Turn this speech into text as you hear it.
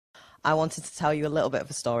I wanted to tell you a little bit of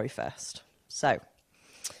a story first. So,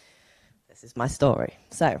 this is my story.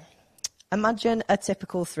 So, imagine a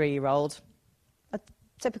typical 3-year-old. A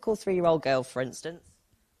typical 3-year-old girl, for instance,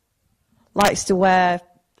 likes to wear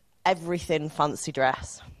everything fancy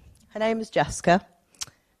dress. Her name is Jessica.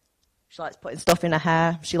 She likes putting stuff in her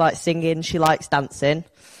hair. She likes singing. She likes dancing.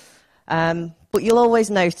 But you'll always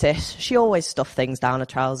notice she always stuffed things down her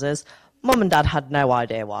trousers. Mum and Dad had no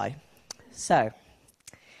idea why. So,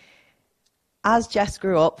 as Jess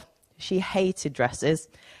grew up, she hated dresses.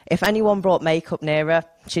 If anyone brought makeup near her,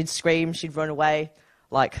 she'd scream, she'd run away,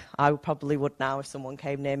 like I probably would now if someone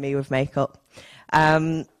came near me with makeup.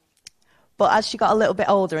 But as she got a little bit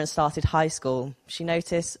older and started high school, she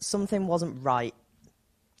noticed something wasn't right.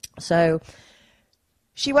 So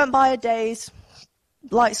she went by her days,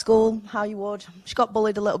 like school, how you would. She got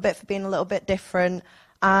bullied a little bit for being a little bit different,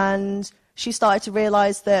 and she started to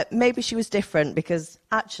realise that maybe she was different because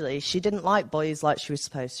actually she didn't like boys like she was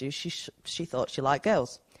supposed to. She thought she liked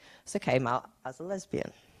girls, so came out as a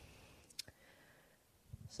lesbian.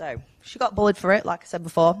 So she got bullied for it, like I said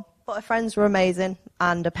before, but her friends were amazing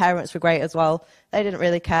and her parents were great as well. They didn't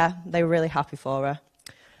really care. They were really happy for her.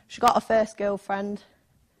 She got her first girlfriend.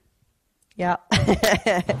 Yeah.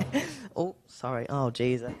 Oh, sorry. Oh,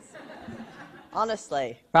 Jesus.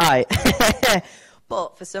 Honestly. Right.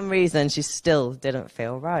 But for some reason, she still didn't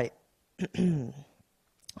feel right.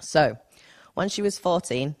 So, when she was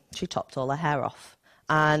 14, she topped all her hair off.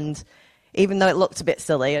 And even though it looked a bit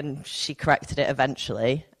silly, and she corrected it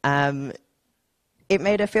eventually, it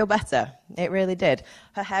made her feel better. It really did.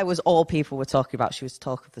 Her hair was all people were talking about. She was the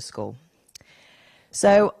talk of the school.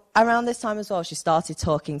 So around this time as well, she started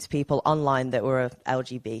talking to people online that were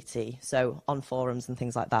LGBT, so on forums and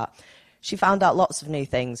things like that. She found out lots of new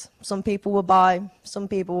things. Some people were bi, some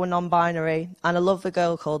people were non-binary, and I love a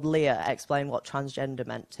girl called Leah explained what transgender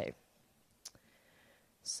meant too.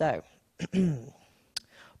 So,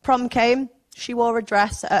 prom came. She wore a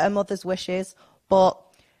dress at her mother's wishes, but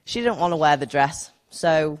she didn't want to wear the dress.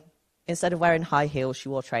 So instead of wearing high heels, she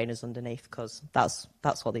wore trainers underneath because that's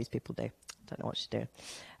what these people do. Don't know what she's doing.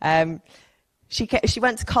 She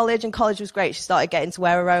went to college, and college was great. She started getting to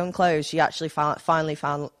wear her own clothes. She actually finally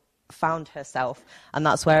found herself, and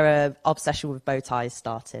that's where her obsession with bow ties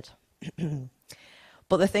started.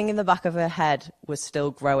 But the thing in the back of her head was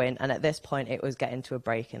still growing, and at this point it was getting to a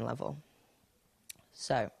breaking level.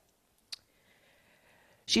 So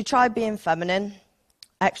she tried being feminine,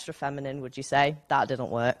 extra feminine, would you say? That didn't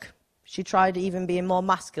work. She tried even being more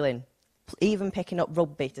masculine, even picking up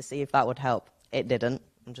rugby to see if that would help. It didn't.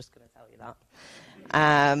 I'm just going to tell you that.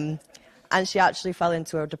 And she actually fell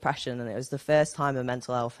into a depression, and it was the first time her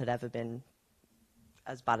mental health had ever been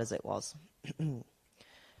as bad as it was.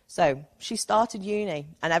 So she started uni,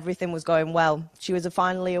 and everything was going well. She was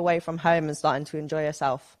finally away from home and starting to enjoy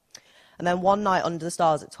herself. And then one night under the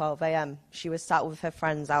stars at 12 a.m., she was sat with her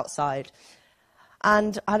friends outside.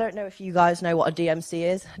 And I don't know if you guys know what a DMC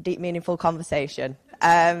is, deep, meaningful conversation.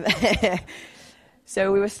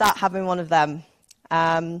 So we were sat having one of them,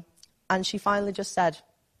 and she finally just said,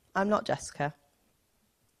 "I'm not Jessica.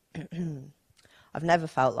 I've never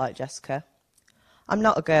felt like Jessica. I'm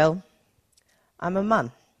not a girl. I'm a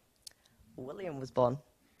man." William was born.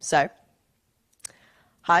 So,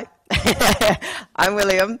 hi, I'm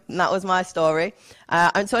William, and that was my story.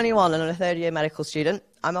 I'm 21 and I'm a third-year medical student.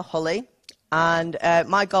 I'm a Hully, and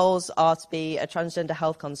my goals are to be a transgender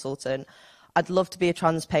health consultant. I'd love to be a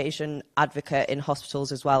trans patient advocate in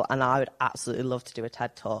hospitals as well, and I would absolutely love to do a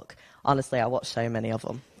TED Talk. Honestly, I watch so many of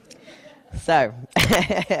them. So, oh,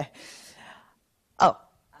 and also,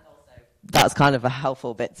 that's kind of a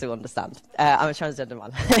helpful bit to understand. I'm a transgender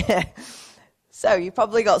man. So, you've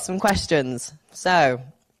probably got some questions. So,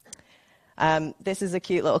 this is a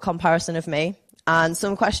cute little comparison of me. And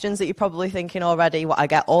some questions that you're probably thinking already, what I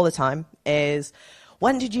get all the time, is,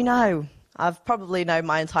 when did you know? I've probably known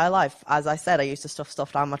my entire life. As I said, I used to stuff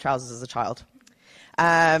stuff down my trousers as a child.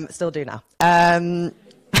 Still do now.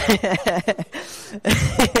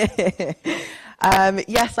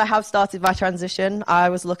 Yes, I have started my transition. I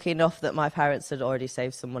was lucky enough that my parents had already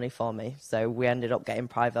saved some money for me, so we ended up getting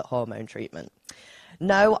private hormone treatment.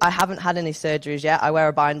 No, I haven't had any surgeries yet. I wear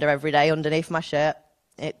a binder every day underneath my shirt.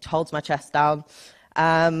 It holds my chest down.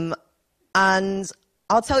 And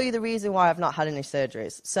I'll tell you the reason why I've not had any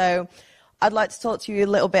surgeries. So I'd like to talk to you a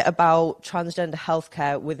little bit about transgender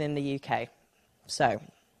healthcare within the UK. So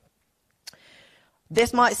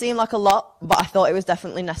this might seem like a lot, but I thought it was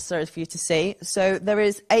definitely necessary for you to see. So there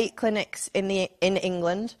is 8 clinics in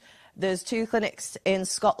England There's 2 clinics in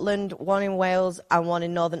Scotland, 1 in Wales and 1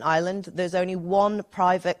 in Northern Ireland. There's only 1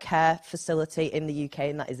 private care facility in the UK,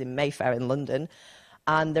 and that is in Mayfair in London.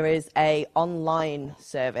 And there is an online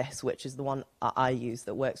service, which is the one I use,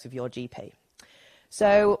 that works with your GP.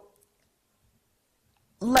 So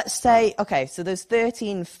let's say, okay, so there's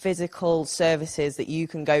 13 physical services that you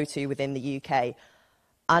can go to within the UK.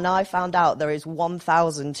 And I found out there is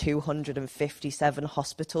 1,257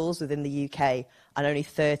 hospitals within the UK, and only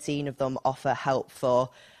 13 of them offer help for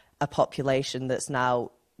a population that's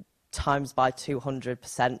now times by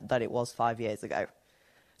 200% than it was 5 years ago.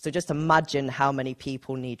 So just imagine how many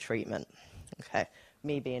people need treatment. Okay,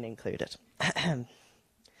 me being included.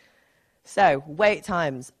 So, wait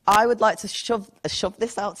times. I would like to shove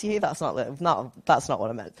this out to you. That's not what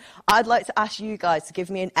I meant. I'd like to ask you guys to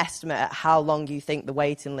give me an estimate at how long you think the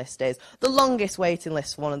waiting list is. The longest waiting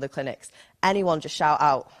list for one of the clinics. Anyone, just shout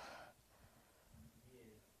out.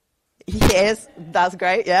 Years. That's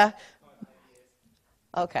great, yeah?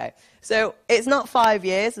 Okay. So, it's not 5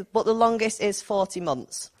 years, but the longest is 40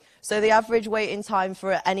 months. So the average waiting time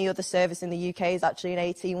for any other service in the UK is actually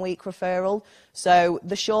an 18-week referral. So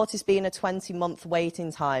the shortest being a 20-month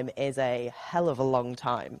waiting time is a hell of a long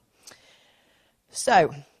time.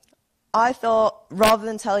 So I thought, rather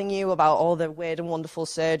than telling you about all the weird and wonderful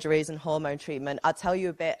surgeries and hormone treatment, I'd tell you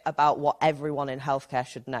a bit about what everyone in healthcare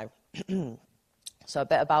should know. So a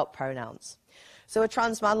bit about pronouns. So a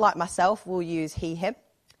trans man like myself will use he, him.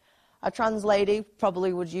 A trans lady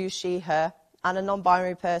probably would use she, her. And a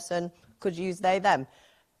non-binary person could use they, them.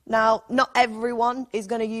 Now, not everyone is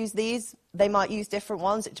going to use these. They might use different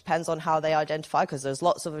ones. It depends on how they identify, because there's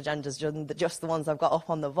lots of agendas, just the ones I've got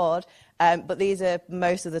up on the board. But these are,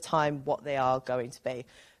 most of the time, what they are going to be.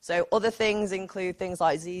 So other things include things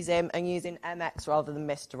like ZZIM and using MX rather than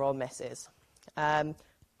Mr. or Mrs. And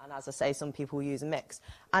as I say, some people use a mix.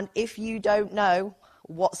 And if you don't know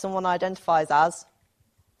what someone identifies as,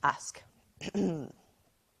 ask.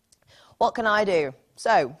 What can I do?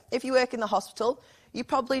 So, if you work in the hospital, you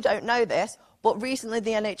probably don't know this, but recently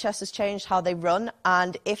the NHS has changed how they run,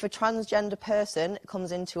 and if a transgender person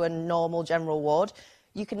comes into a normal general ward,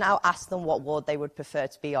 you can now ask them what ward they would prefer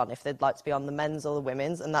to be on, if they'd like to be on the men's or the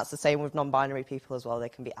women's, and that's the same with non-binary people as well, they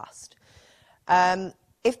can be asked.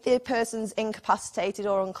 If the person's incapacitated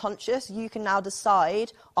or unconscious, you can now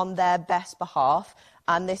decide on their best behalf,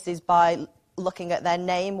 and this is by looking at their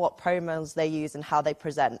name, what pronouns they use, and how they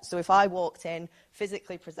present. So if I walked in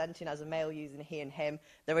physically presenting as a male using he and him,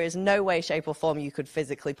 there is no way, shape or form you could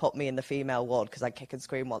physically put me in the female ward, because I'd kick and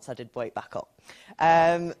scream once I did wake back up.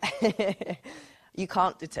 You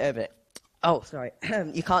can't determine it. Oh, sorry.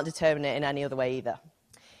 You can't determine it in any other way either.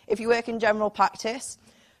 If you work in general practice,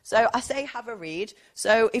 so I say have a read.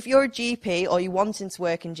 So if you're a GP or you're wanting to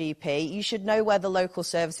work in GP, you should know where the local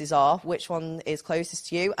services are, which one is closest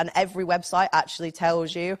to you, and every website actually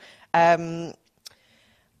tells you how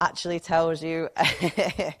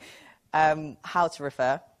to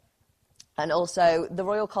refer. And also, the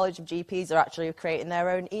Royal College of GPs are actually creating their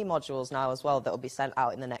own e-modules now as well that will be sent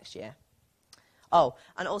out in the next year. Oh,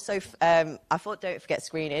 and also, I thought don't forget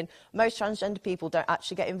screening. Most transgender people don't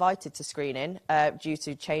actually get invited to screening due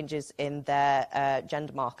to changes in their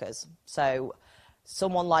gender markers. So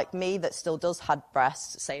someone like me that still does have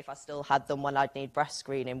breasts, say if I still had them when I'd need breast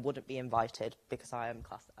screening, wouldn't be invited because I am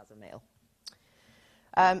classed as a male.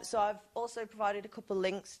 So I've also provided a couple of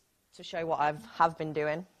links to show what I have been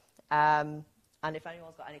doing. And if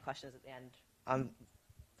anyone's got any questions at the end,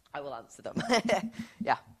 I will answer them.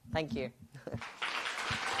 Yeah, thank you.